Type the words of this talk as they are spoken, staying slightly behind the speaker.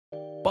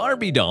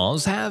Barbie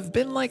dolls have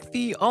been like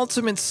the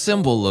ultimate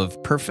symbol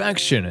of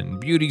perfection and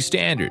beauty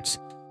standards,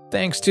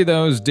 thanks to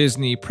those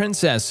Disney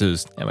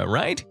princesses, am I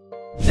right?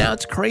 Now,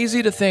 it's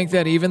crazy to think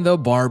that even though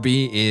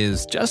Barbie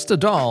is just a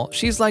doll,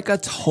 she's like a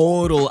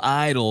total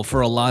idol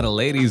for a lot of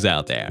ladies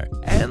out there.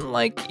 And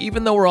like,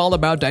 even though we're all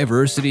about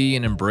diversity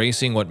and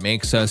embracing what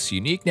makes us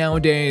unique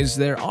nowadays,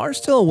 there are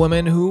still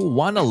women who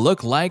want to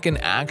look like an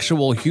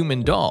actual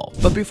human doll.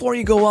 But before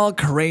you go all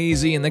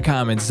crazy in the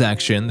comment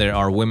section, there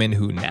are women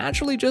who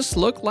naturally just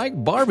look like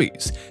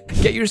Barbies.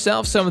 Get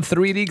yourself some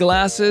 3D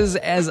glasses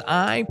as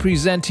I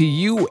present to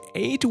you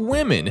 8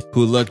 women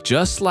who look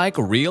just like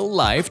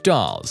real-life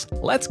dolls.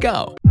 Let's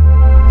go!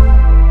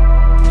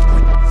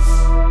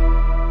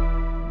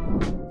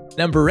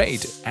 Number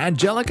 8.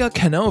 Angelica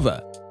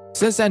Canova.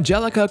 Since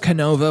Angelica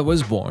Canova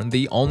was born,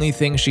 the only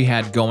thing she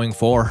had going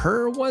for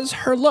her was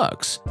her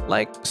looks.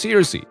 Like,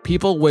 seriously,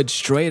 people would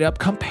straight up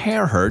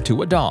compare her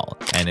to a doll.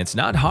 And it's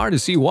not hard to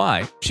see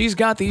why. She's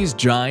got these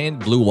giant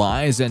blue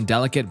eyes and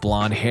delicate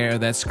blonde hair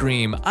that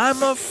scream,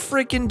 "I'm a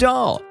freaking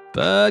doll!"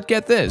 But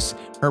get this,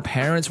 her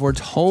parents were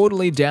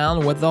totally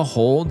down with the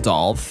whole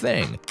doll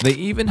thing. They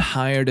even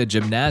hired a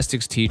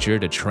gymnastics teacher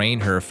to train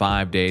her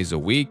 5 days a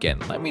week,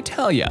 and let me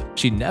tell ya,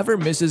 she never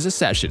misses a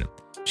session.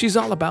 She's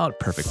all about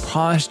perfect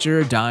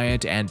posture,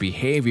 diet, and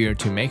behavior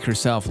to make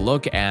herself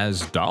look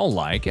as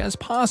doll-like as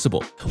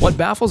possible. What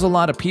baffles a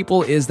lot of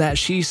people is that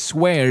she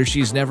swears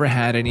she's never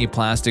had any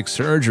plastic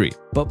surgery,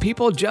 but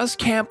people just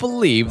can't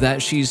believe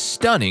that she's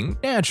stunning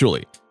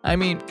naturally. I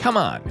mean, come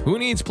on, who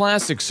needs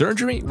plastic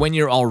surgery when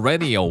you're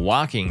already a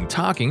walking,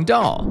 talking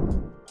doll?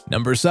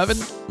 Number 7.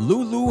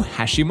 Lulu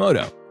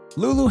Hashimoto.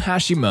 Lulu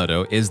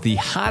Hashimoto is the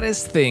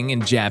hottest thing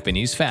in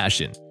Japanese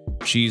fashion.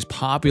 She's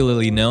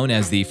popularly known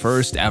as the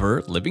first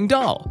ever living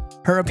doll.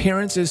 Her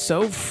appearance is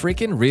so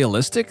freaking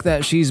realistic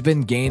that she's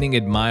been gaining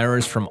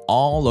admirers from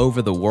all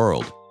over the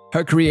world.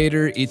 Her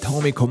creator,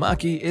 Itomi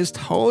Komaki, is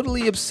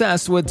totally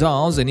obsessed with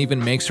dolls and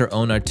even makes her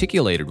own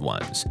articulated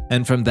ones.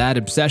 And from that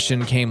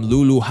obsession came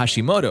Lulu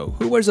Hashimoto,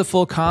 who wears a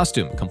full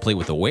costume, complete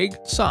with a wig,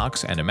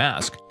 socks, and a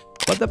mask.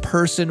 But the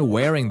person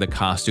wearing the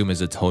costume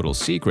is a total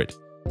secret.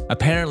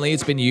 Apparently,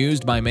 it's been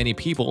used by many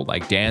people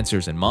like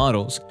dancers and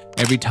models.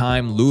 Every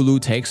time Lulu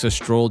takes a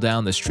stroll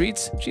down the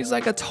streets, she's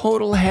like a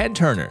total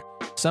head-turner.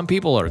 Some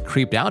people are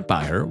creeped out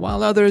by her,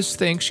 while others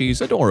think she's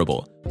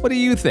adorable. What do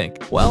you think?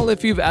 Well,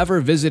 if you've ever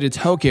visited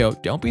Tokyo,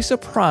 don't be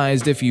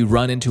surprised if you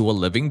run into a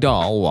living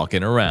doll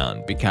walking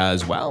around,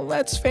 because, well,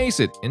 let's face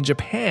it, in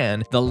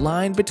Japan, the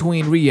line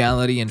between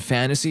reality and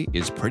fantasy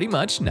is pretty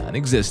much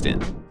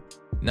non-existent.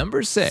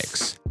 Number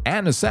 6.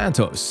 Anna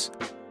Santos.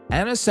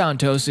 Anna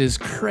Santos is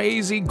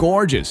crazy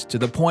gorgeous to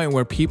the point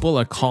where people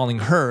are calling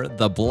her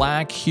the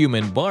Black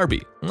Human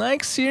Barbie.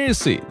 Like,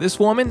 seriously, this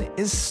woman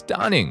is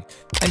stunning.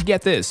 And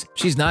get this,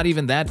 she's not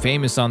even that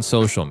famous on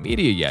social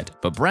media yet,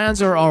 but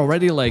brands are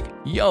already like,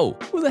 yo,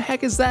 who the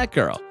heck is that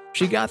girl?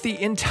 She got the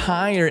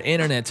entire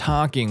internet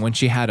talking when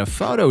she had a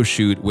photo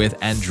shoot with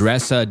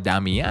Andressa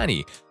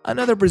Damiani,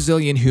 another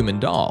Brazilian human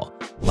doll.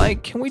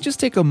 Like, can we just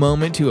take a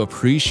moment to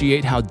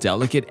appreciate how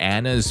delicate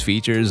Anna's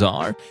features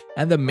are?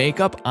 And the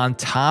makeup on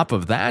top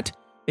of that?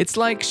 It's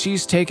like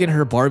she's taken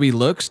her Barbie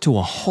looks to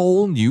a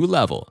whole new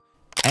level.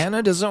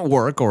 Anna doesn't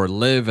work or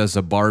live as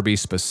a Barbie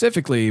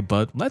specifically,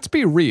 but let's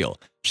be real,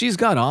 she's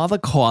got all the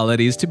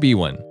qualities to be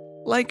one.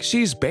 Like,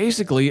 she's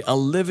basically a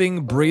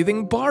living,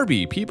 breathing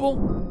Barbie,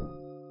 people.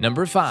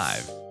 Number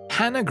 5.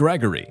 Hannah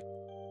Gregory.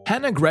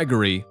 Hannah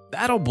Gregory,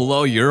 that'll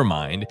blow your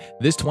mind.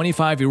 This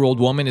 25-year-old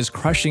woman is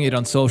crushing it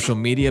on social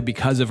media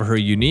because of her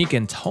unique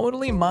and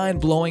totally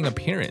mind-blowing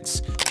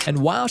appearance. And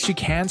while she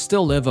can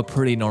still live a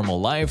pretty normal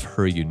life,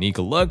 her unique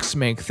looks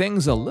make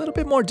things a little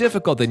bit more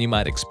difficult than you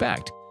might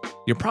expect.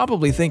 You're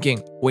probably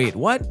thinking, wait,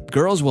 what?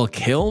 Girls will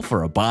kill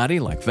for a body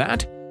like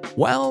that?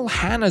 Well,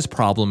 Hannah's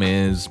problem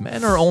is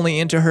men are only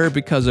into her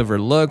because of her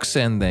looks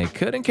and they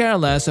couldn't care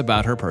less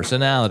about her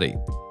personality.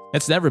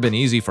 It's never been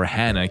easy for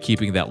Hannah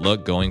keeping that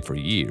look going for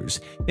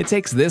years. It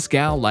takes this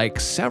gal like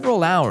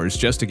several hours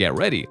just to get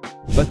ready.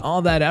 But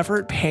all that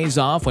effort pays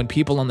off when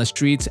people on the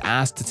streets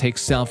ask to take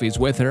selfies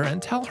with her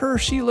and tell her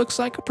she looks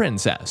like a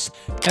princess.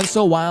 And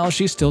so while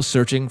she's still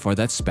searching for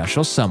that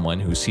special someone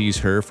who sees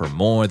her for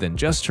more than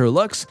just her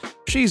looks,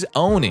 she's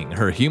owning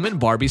her human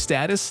Barbie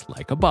status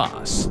like a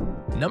boss.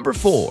 Number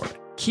 4.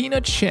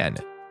 Kina Chen.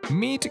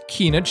 Meet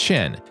Kina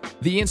Chen,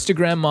 the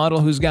Instagram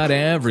model who's got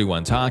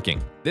everyone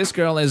talking. This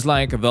girl is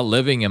like the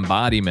living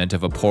embodiment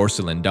of a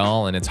porcelain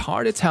doll, and it's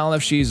hard to tell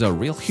if she's a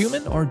real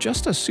human or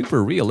just a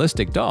super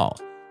realistic doll.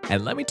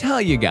 And let me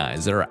tell you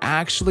guys, there are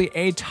actually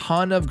a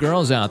ton of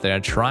girls out there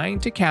trying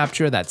to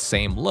capture that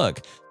same look,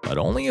 but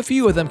only a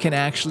few of them can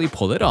actually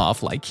pull it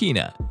off like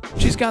Kina.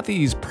 She's got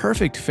these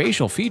perfect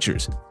facial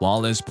features,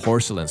 flawless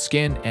porcelain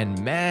skin,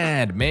 and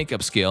mad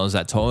makeup skills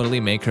that totally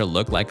make her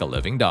look like a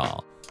living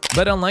doll.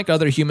 But unlike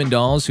other human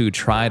dolls who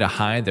try to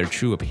hide their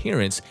true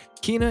appearance,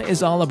 Kina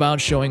is all about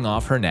showing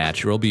off her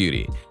natural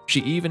beauty.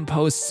 She even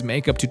posts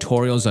makeup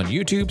tutorials on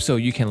YouTube so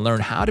you can learn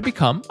how to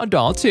become a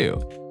doll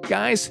too.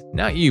 Guys,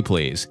 not you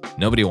please.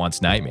 Nobody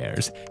wants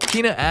nightmares.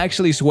 Kina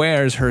actually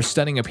swears her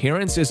stunning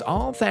appearance is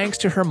all thanks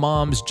to her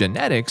mom's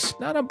genetics,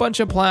 not a bunch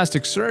of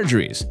plastic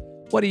surgeries.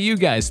 What do you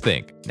guys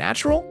think?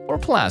 Natural or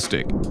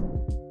plastic?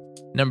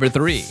 Number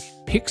 3.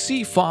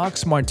 Pixie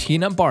Fox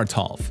Martina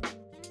Bartolf.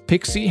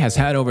 Pixie has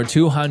had over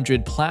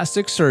 200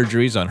 plastic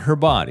surgeries on her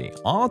body,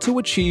 all to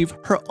achieve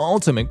her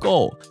ultimate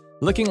goal,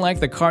 looking like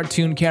the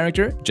cartoon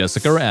character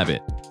Jessica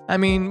Rabbit. I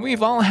mean,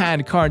 we've all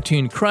had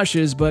cartoon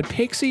crushes, but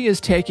Pixie is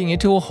taking it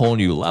to a whole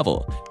new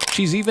level.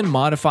 She's even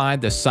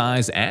modified the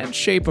size and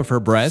shape of her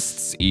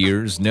breasts,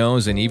 ears,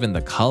 nose, and even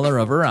the color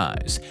of her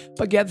eyes.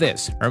 But get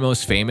this, her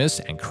most famous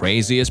and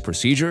craziest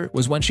procedure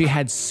was when she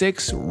had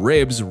 6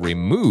 ribs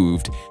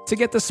removed to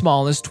get the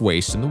smallest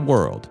waist in the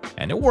world.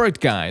 And it worked,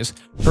 guys.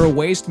 Her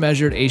waist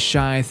measured a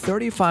shy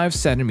 35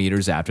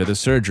 centimeters after the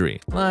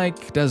surgery.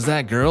 Like, does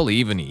that girl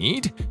even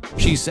eat?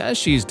 She says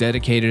she's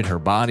dedicated her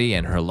body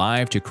and her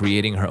life to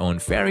creating her own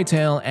fairy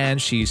tale,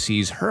 and she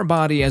sees her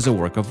body as a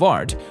work of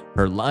art,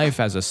 her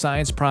life as a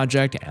science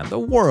project, and the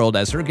world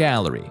as her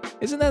gallery.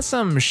 Isn't that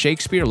some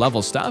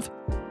Shakespeare-level stuff?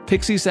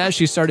 Pixie says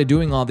she started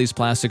doing all these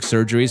plastic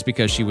surgeries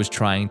because she was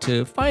trying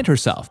to find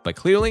herself, but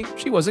clearly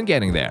she wasn't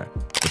getting there.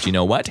 But you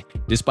know what?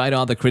 Despite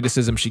all the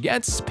criticism she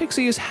gets,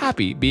 Pixie is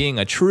happy being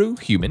a true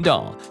human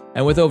doll.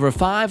 And with over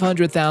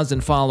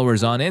 500,000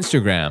 followers on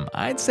Instagram,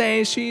 I'd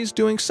say she's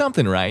doing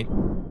something right.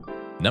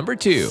 Number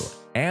 2.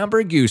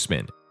 Amber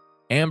Guzman.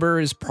 Amber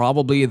is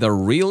probably the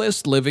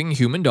realest living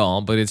human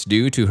doll, but it's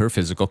due to her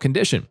physical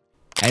condition.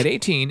 At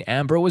 18,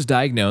 Amber was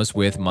diagnosed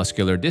with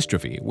muscular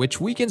dystrophy, which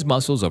weakens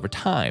muscles over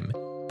time.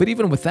 But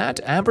even with that,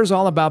 Amber's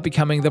all about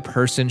becoming the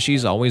person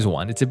she's always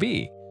wanted to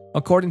be.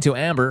 According to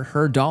Amber,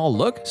 her doll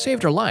look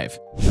saved her life.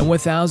 And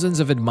with thousands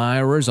of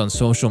admirers on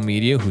social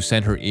media who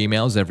send her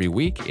emails every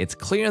week, it's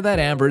clear that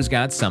Amber's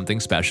got something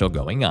special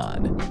going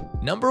on.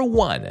 Number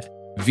 1.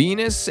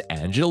 Venus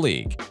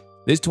Angelique.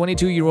 This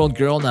 22-year-old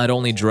girl not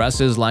only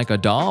dresses like a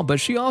doll, but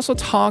she also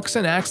talks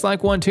and acts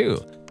like one too.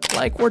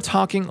 Like we're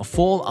talking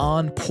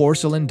full-on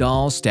porcelain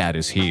doll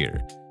status here.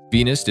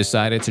 Venus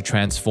decided to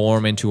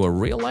transform into a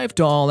real-life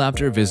doll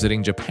after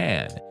visiting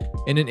Japan.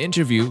 In an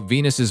interview,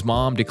 Venus's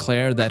mom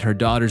declared that her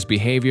daughter's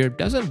behavior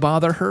doesn't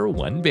bother her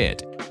one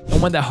bit.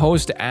 And when the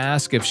host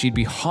asked if she'd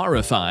be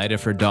horrified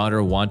if her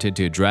daughter wanted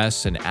to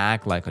dress and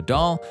act like a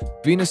doll,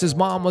 Venus's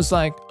mom was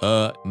like,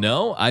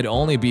 no, I'd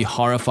only be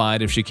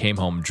horrified if she came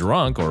home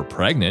drunk or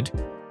pregnant.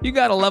 You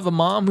gotta love a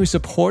mom who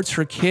supports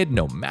her kid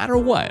no matter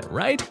what,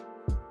 right?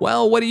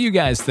 Well, what do you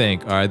guys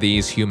think? Are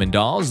these human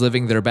dolls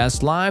living their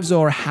best lives,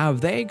 or have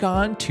they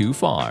gone too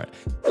far?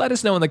 Let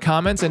us know in the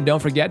comments, and don't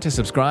forget to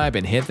subscribe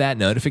and hit that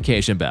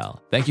notification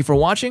bell. Thank you for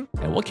watching,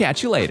 and we'll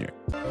catch you later.